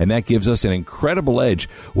 And that gives us an incredible edge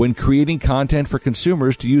when creating content for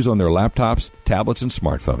consumers to use on their laptops, tablets, and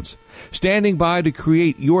smartphones. Standing by to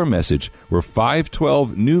create your message, we're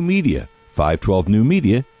 512 New Media,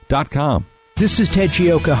 512newmedia.com. This is Ted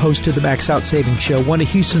Gioka, host of the Max Out Savings Show, one of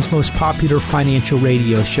Houston's most popular financial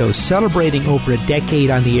radio shows, celebrating over a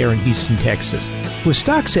decade on the air in Houston, Texas. With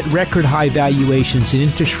stocks at record high valuations and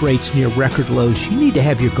interest rates near record lows, you need to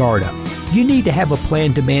have your guard up. You need to have a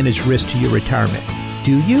plan to manage risk to your retirement.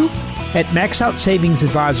 Do you? At Max Out Savings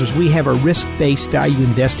Advisors, we have a risk-based value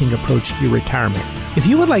investing approach to your retirement. If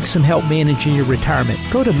you would like some help managing your retirement,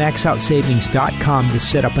 go to maxoutsavings.com to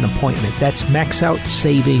set up an appointment. That's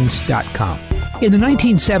maxoutsavings.com. In the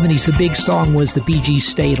 1970s, the big song was the Bee Gees'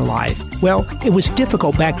 Stayed Alive. Well, it was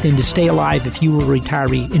difficult back then to stay alive if you were a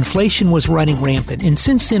retiree. Inflation was running rampant, and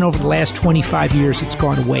since then, over the last 25 years, it's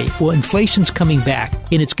gone away. Well, inflation's coming back,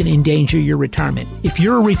 and it's going to endanger your retirement. If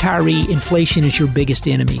you're a retiree, inflation is your biggest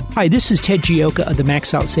enemy. Hi, this is Ted Gioka of the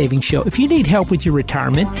Max Out Savings Show. If you need help with your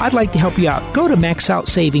retirement, I'd like to help you out. Go to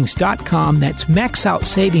maxoutsavings.com. That's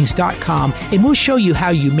maxoutsavings.com, and we'll show you how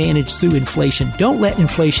you manage through inflation. Don't let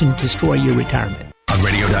inflation destroy your retirement. On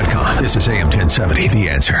radio.com, this is AM 1070, The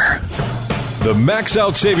Answer. The Max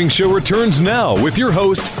Out Savings Show returns now with your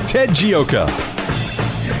host, Ted Gioka.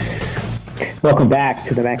 Welcome back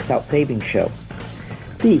to the Max Out Savings Show.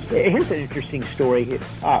 Here's an interesting story.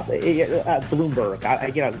 Bloomberg.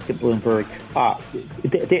 Bloomberg.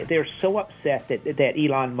 They're so upset that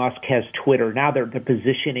Elon Musk has Twitter. Now they're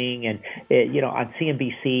positioning, and on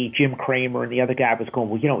CNBC, Jim Cramer and the other guy was going,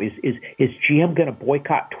 well, is GM going to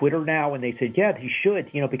boycott Twitter now? And they said, yeah, he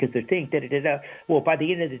should, because they're thinking Well, by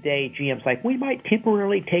the end of the day, GM's like, we might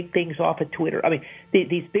temporarily take things off of Twitter. I mean,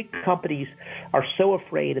 these big companies are so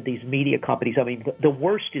afraid of these media companies. I mean, the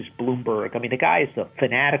worst is Bloomberg. I mean, the guy is the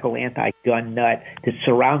fanatical anti-gun nut that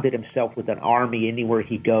surrounded himself with an army anywhere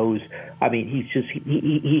he goes. I mean,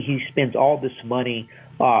 he spends all this money,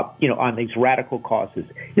 on these radical causes.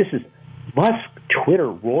 This is Musk Twitter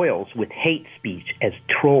royals with hate speech as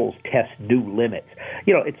trolls test new limits.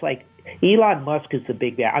 It's like Elon Musk is the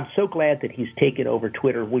big guy. I'm so glad that he's taken over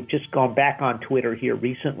Twitter. We've just gone back on Twitter here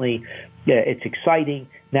recently. It's exciting.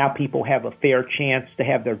 Now people have a fair chance to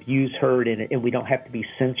have their views heard, and we don't have to be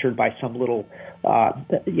censored by some little,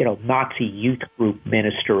 Nazi youth group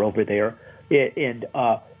minister over there. And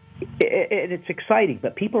it's exciting,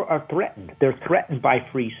 but people are threatened. They're threatened by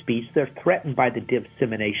free speech. They're threatened by the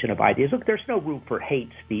dissemination of ideas. Look, there's no room for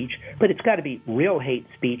hate speech, but it's got to be real hate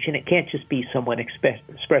speech, and it can't just be someone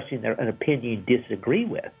expressing an opinion you disagree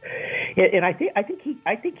with. And I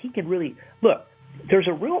think he can really look. There's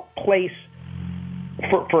a real place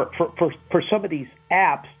for some of these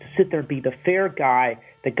apps to sit there and be the fair guy,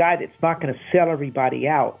 the guy that's not going to sell everybody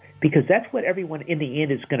out, because that's what everyone in the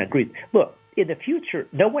end is going to agree with. Look, in the future,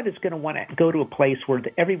 no one is going to want to go to a place where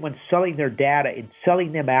everyone's selling their data and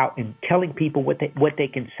selling them out and telling people what they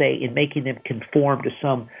can say and making them conform to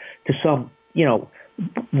some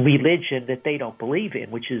religion that they don't believe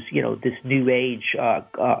in, which is this new age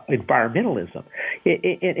environmentalism.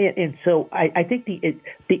 And so I think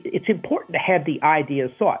it's important to have the idea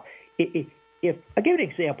thought. If I give an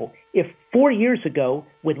example, if 4 years ago,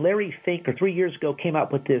 when Larry Fink, or 3 years ago, came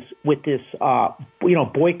up with this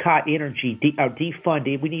boycott energy,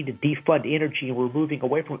 defund, we need to defund energy, and we're moving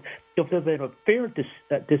away from it. If there had been a fair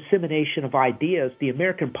dissemination of ideas, the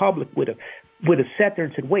American public would have sat there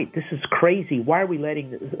and said, wait, this is crazy. Why are we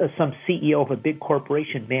letting some CEO of a big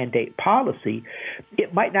corporation mandate policy?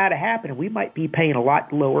 It might not have happened. We might be paying a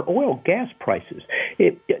lot lower oil, gas prices.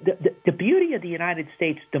 The beauty of the United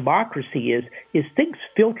States democracy is things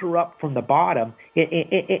filter up from the bottom,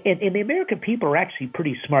 and the American people are actually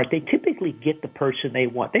pretty smart. They typically get the person they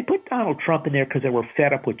want. They put Donald Trump in there because they were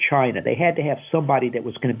fed up with China. They had to have somebody that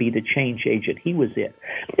was going to be the change agent. He was it.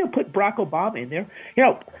 Put Barack Obama in there.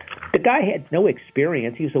 The guy had no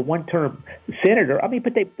experience. He was a one-term senator. I mean,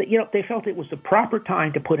 but they felt it was the proper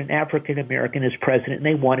time to put an African American as president, and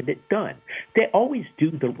they wanted it done. They always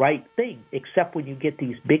do the right thing, except when you get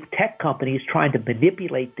these big tech companies trying to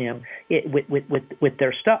manipulate them with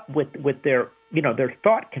their stuff, with their their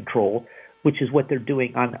thought control, which is what they're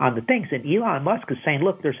doing on the things. And Elon Musk is saying,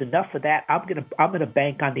 look, there's enough of that. I'm gonna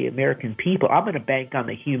bank on the American people. I'm gonna bank on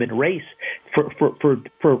the human race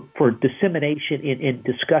for dissemination in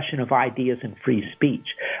discussion of ideas and free speech.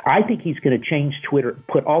 I think he's going to change Twitter,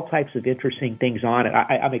 put all types of interesting things on it.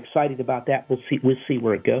 I'm excited about that. We'll see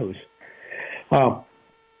where it goes. Now,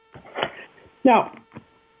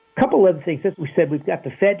 a couple other things. As we said, we've got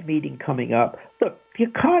the Fed meeting coming up. Look, the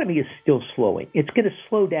economy is still slowing. It's going to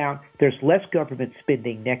slow down. There's less government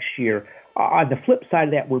spending next year. On the flip side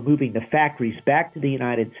of that, we're moving the factories back to the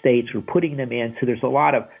United States. We're putting them in. So there's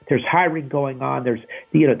hiring going on. There's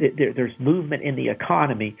movement in the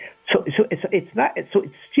economy. So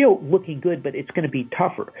it's still looking good, but it's going to be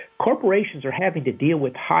tougher. Corporations are having to deal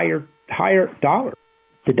with higher dollar.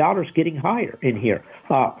 The dollar's getting higher in here.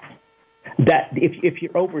 That if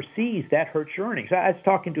you're overseas, that hurts your earnings. I was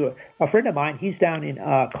talking to a friend of mine. He's down in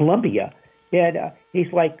Colombia, and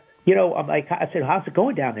he's like, I said, how's it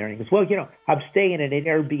going down there? And he goes, well, I'm staying in an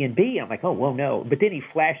Airbnb. I'm like, oh, well, no. But then he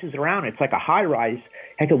flashes around. It's like a high rise.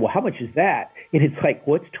 I go, well, how much is that? And it's like,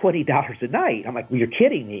 well, it's $20 a night. I'm like, well, you're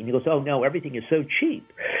kidding me. And he goes, oh, no, everything is so cheap.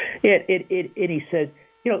 And he said,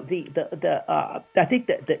 I think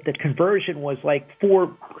that the conversion was like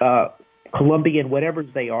 4 Colombian, whatever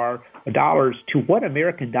they are, dollars to $1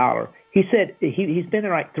 American dollar. He said he's been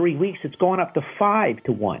there like 3 weeks. It's gone up to 5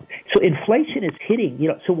 to 1. So inflation is hitting.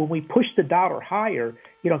 So when we push the dollar higher,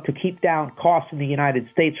 to keep down costs in the United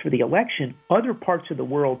States for the election, other parts of the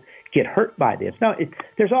world get hurt by this. Now,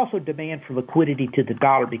 there's also demand for liquidity to the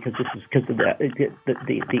dollar because this is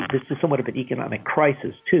somewhat of an economic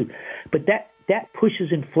crisis too. But that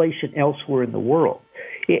pushes inflation elsewhere in the world.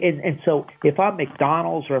 And so if I'm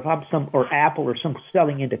McDonald's or if I'm or Apple or some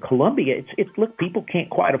selling into Colombia, it's look, people can't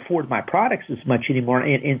quite afford my products as much anymore,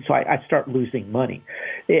 and so I start losing money.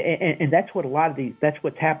 And that's what that's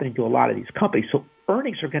what's happening to a lot of these companies. So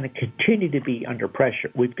earnings are going to continue to be under pressure.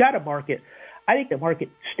 We've got a market. I think the market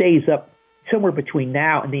stays up somewhere between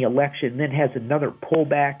now and the election, and then has another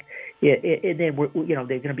pullback. And then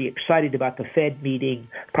they're going to be excited about the Fed meeting.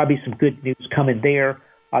 Probably some good news coming there.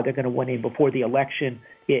 They're going to win in before the election,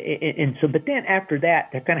 and so. But then after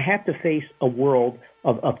that, they're going to have to face a world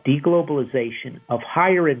of deglobalization, of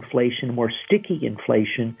higher inflation, more sticky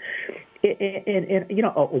inflation, and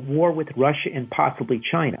a war with Russia and possibly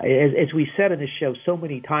China. As we said in this show so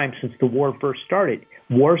many times since the war first started,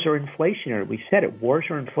 wars are inflationary. We said it. Wars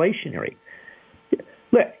are inflationary.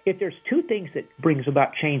 Look, if there's two things that brings about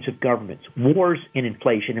change of governments, wars and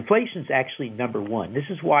inflation. Inflation is actually number one. This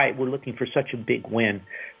is why we're looking for such a big win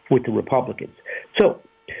with the Republicans. So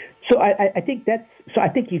I think I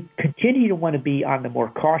think you continue to want to be on the more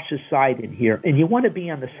cautious side in here, and you want to be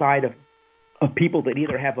on the side of people that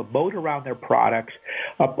either have a moat around their products,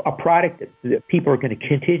 a product that people are going to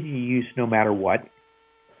continue to use no matter what,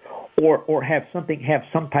 or have some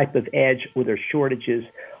type of edge where there's shortages.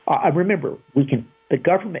 Remember, the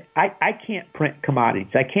government, I can't print commodities.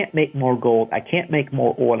 I can't make more gold. I can't make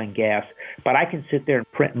more oil and gas, but I can sit there and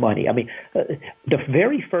print money. I mean, the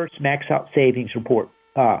very first Max Out Savings report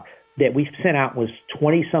that we sent out was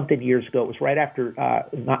 20-something years ago. It was right after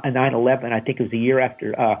 9/11. I think it was the year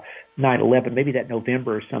after 9/11, maybe that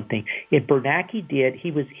November or something. And Bernanke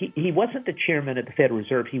he wasn't the chairman of the Federal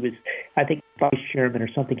Reserve. He was, I think, vice chairman or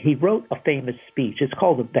something. He wrote a famous speech. It's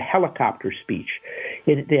called the helicopter speech.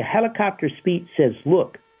 And the helicopter speech says,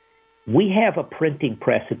 look, we have a printing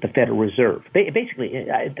press at the Federal Reserve. Basically,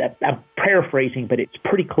 I'm paraphrasing, but it's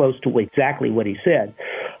pretty close to exactly what he said.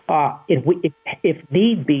 If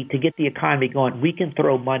need be, to get the economy going, we can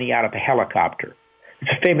throw money out of a helicopter.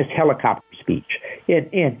 It's a famous helicopter speech.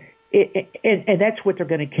 And that's what they're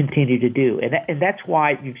going to continue to do. And that's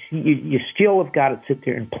why you still have got to sit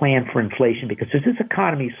there and plan for inflation, because as this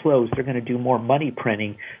economy slows, they're going to do more money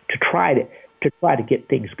printing to try to get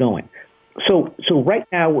things going. So right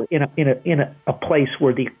now we're in a place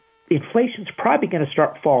where the inflation's probably going to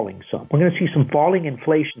start falling some. We're going to see some falling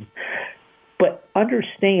inflation, but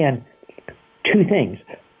understand two things.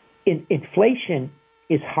 Inflation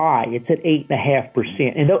is high; it's at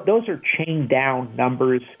 8.5%, and those are chained down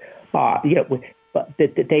numbers. That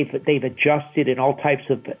they've adjusted in all types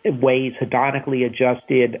of ways, hedonically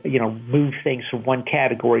adjusted. Move things from one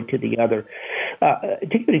category to the other. To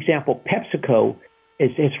give an example, PepsiCo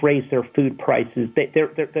has raised their food prices,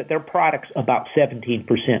 their products about 17%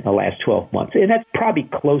 in the last 12 months. And that's probably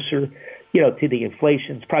closer, to the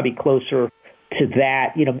inflation. It's probably closer to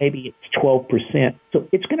that, maybe it's 12%. So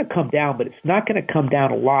it's going to come down, but it's not going to come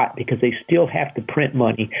down a lot because they still have to print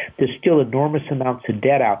money. There's still enormous amounts of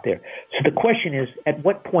debt out there. So the question is, at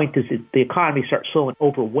what point does the economy start slowing,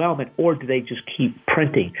 overwhelm it, or do they just keep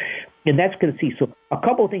printing? And that's going to see. So a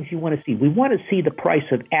couple of things you want to see. We want to see the price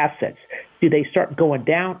of assets. Do they start going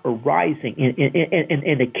down or rising?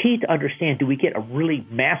 And the key to understand, do we get a really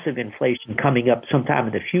massive inflation coming up sometime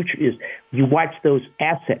in the future, is you watch those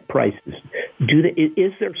asset prices.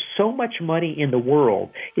 Is there so much money in the world,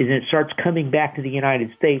 and it starts coming back to the United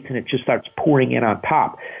States and it just starts pouring in on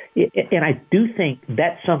top? And I do think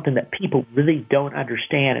that's something that people really don't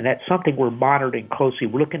understand, and that's something we're monitoring closely.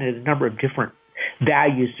 We're looking at a number of different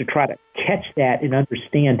values to try to catch that and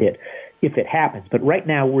understand it if it happens. But right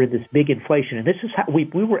now we're in this big inflation, and this is how we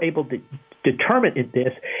were able to determine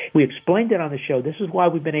this. We explained it on the show. This is why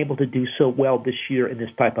we've been able to do so well this year in this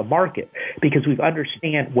type of market, because we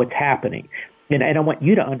understand what's happening. And I want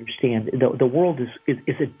you to understand the world is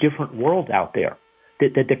a different world out there.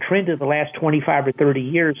 The trend of the last 25 or 30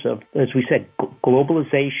 years of, as we said,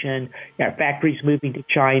 globalization, factories moving to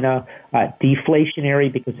China,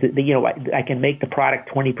 deflationary because, I can make the product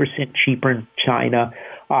 20% cheaper in China.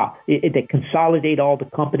 They consolidate all the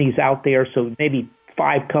companies out there. So maybe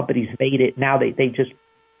 5 companies made it. Now they just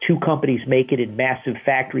 2 companies make it in massive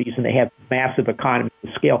factories, and they have massive economies of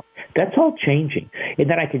scale. That's all changing. And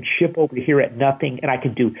then I can ship over here at nothing, and I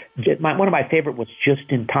can do one of my favorite was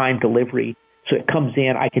just-in-time delivery. So it comes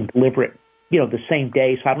in, I can deliver it, the same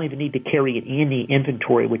day. So I don't even need to carry it in the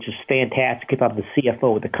inventory, which is fantastic if I'm the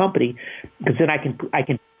CFO of the company, because then I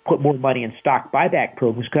can put more money in stock buyback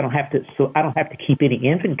programs. I don't have to keep any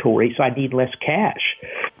inventory, so I need less cash.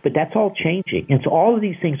 But that's all changing, and so all of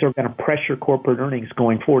these things are going to pressure corporate earnings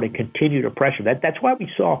going forward and continue to pressure that. That's why we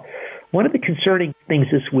saw one of the concerning things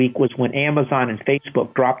this week was when Amazon and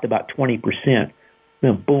Facebook dropped about 20%.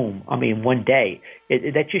 boom, I mean, one day.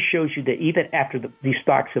 That just shows you that even after these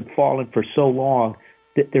stocks have fallen for so long,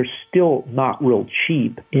 that they're still not real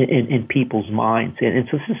cheap in people's minds. And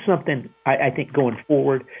so this is something I think going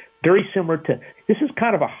forward, very similar to, this is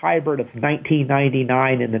kind of a hybrid of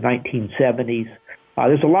 1999 and the 1970s.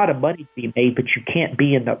 There's a lot of money to be made, but you can't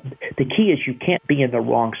be in the key is you can't be in the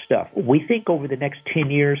wrong stuff. We think over the next 10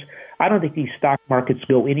 years, I don't think these stock markets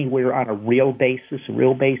go anywhere on a real basis,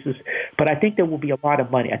 but I think there will be a lot of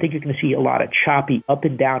money. I think you're going to see a lot of choppy up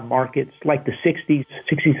and down markets like the 60s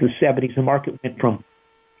and 70s. The market went from,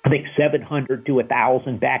 I think, 700 to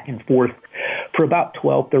 1,000 back and forth for about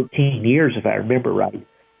 12, 13 years, if I remember right.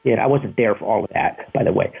 Yeah, I wasn't there for all of that, by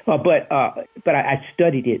the way. But I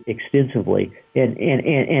studied it extensively,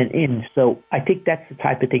 and so I think that's the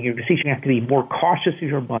type of thing you're going to see. You're going to have to be more cautious of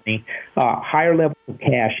your money, higher levels of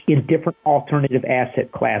cash in different alternative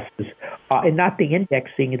asset classes, and not the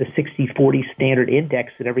indexing of the 60-40 standard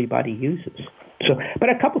index that everybody uses. So, but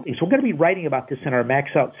a couple of things. We're going to be writing about this in our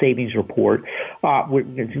Max Out Savings Report. We're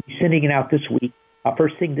going to be sending it out this week.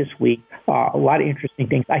 First thing this week, a lot of interesting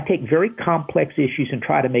things. I take very complex issues and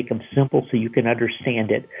try to make them simple so you can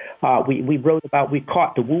understand it. We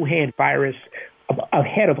caught the Wuhan virus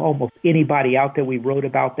ahead of almost anybody out there. We wrote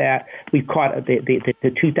about that. We caught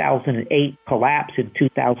the 2008 collapse in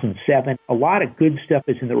 2007. A lot of good stuff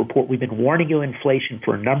is in the report. We've been warning you inflation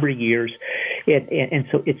for a number of years. And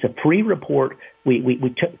so it's a free report.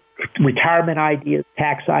 We took retirement ideas,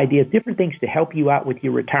 tax ideas, different things to help you out with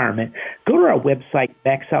your retirement. Go to our website,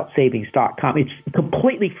 maxoutsavings.com. It's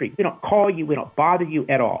completely free. We don't call you. We don't bother you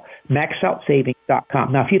at all.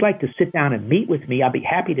 maxoutsavings.com. Now, if you'd like to sit down and meet with me, I'll be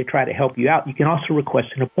happy to try to help you out. You can also request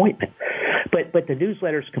an appointment. But the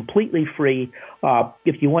newsletter is completely free.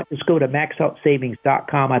 If you want, just go to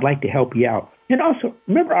maxoutsavings.com. I'd like to help you out. And also,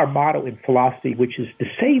 remember our motto in philosophy, which is to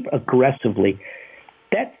save aggressively.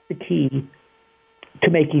 That's the key to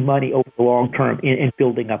making money over the long term and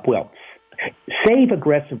building up wealth. Save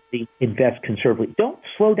aggressively, invest conservatively. Don't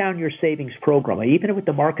slow down your savings program. Even if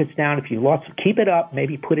the market's down, if you lost, keep it up.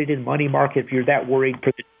 Maybe put it in money market if you're that worried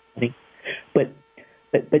for the money. But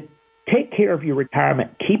take care of your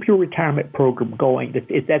retirement. Keep your retirement program going.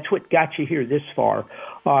 That's what got you here this far.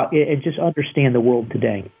 And just understand the world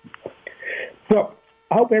today. Well,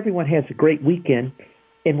 I hope everyone has a great weekend.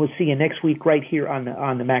 And we'll see you next week right here on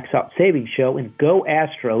the Max Out Savings Show. And go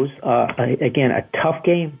Astros. Again, a tough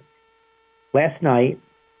game last night.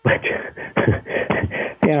 But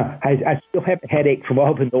yeah, I still have a headache from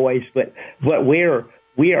all the noise. But we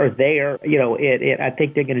are there. You know, I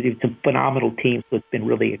think they're going to do some phenomenal teams. So it's been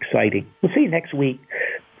really exciting. We'll see you next week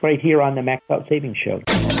right here on the Max Out Savings Show.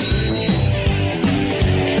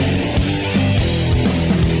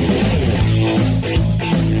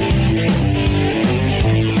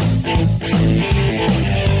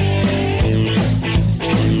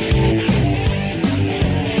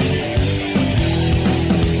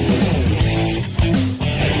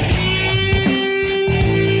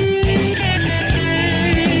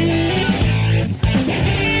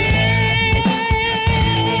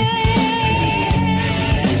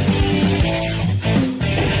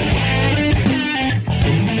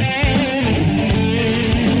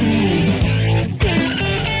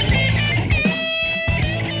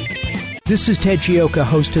 This is Ted Gioka,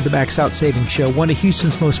 host of the Max Out Savings Show, one of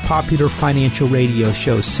Houston's most popular financial radio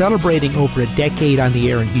shows, celebrating over a decade on the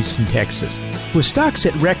air in Houston, Texas. With stocks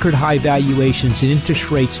at record high valuations and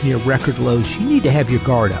interest rates near record lows, you need to have your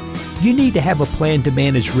guard up. You need to have a plan to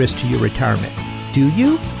manage risk to your retirement. Do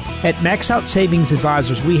you? At Max Out Savings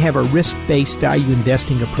Advisors, we have a risk-based value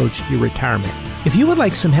investing approach to your retirement. If you would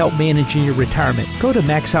like some help managing your retirement, go to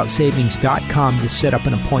maxoutsavings.com to set up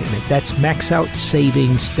an appointment. That's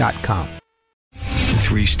maxoutsavings.com.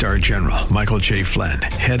 3-star General Michael J. Flynn,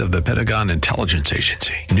 head of the Pentagon Intelligence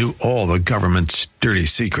Agency, knew all the government's dirty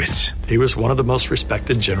secrets. He was one of the most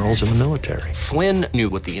respected generals in the military. Flynn knew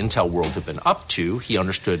what the intel world had been up to. He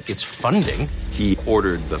understood its funding. He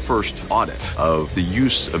ordered the first audit of the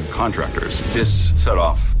use of contractors. This set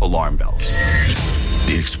off alarm bells.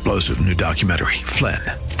 The explosive new documentary, Flynn,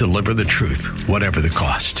 Deliver the Truth, Whatever the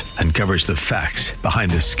Cost, uncovers the facts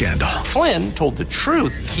behind this scandal. Flynn told the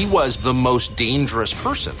truth. He was the most dangerous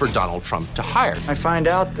person for Donald Trump to hire. I find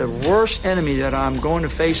out the worst enemy that I'm going to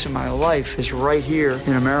face in my life is right here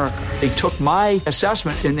in America. They took my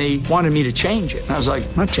assessment and they wanted me to change it. And I was like,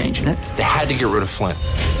 I'm not changing it. They had to get rid of Flynn.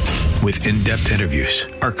 With in-depth interviews,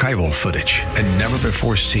 archival footage, and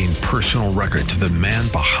never-before-seen personal records of the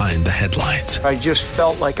man behind the headlines. I just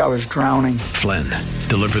felt like I was drowning. Flynn,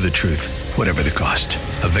 Deliver the Truth, Whatever the Cost.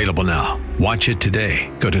 Available now. Watch it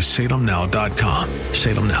today. Go to salemnow.com.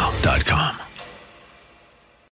 salemnow.com.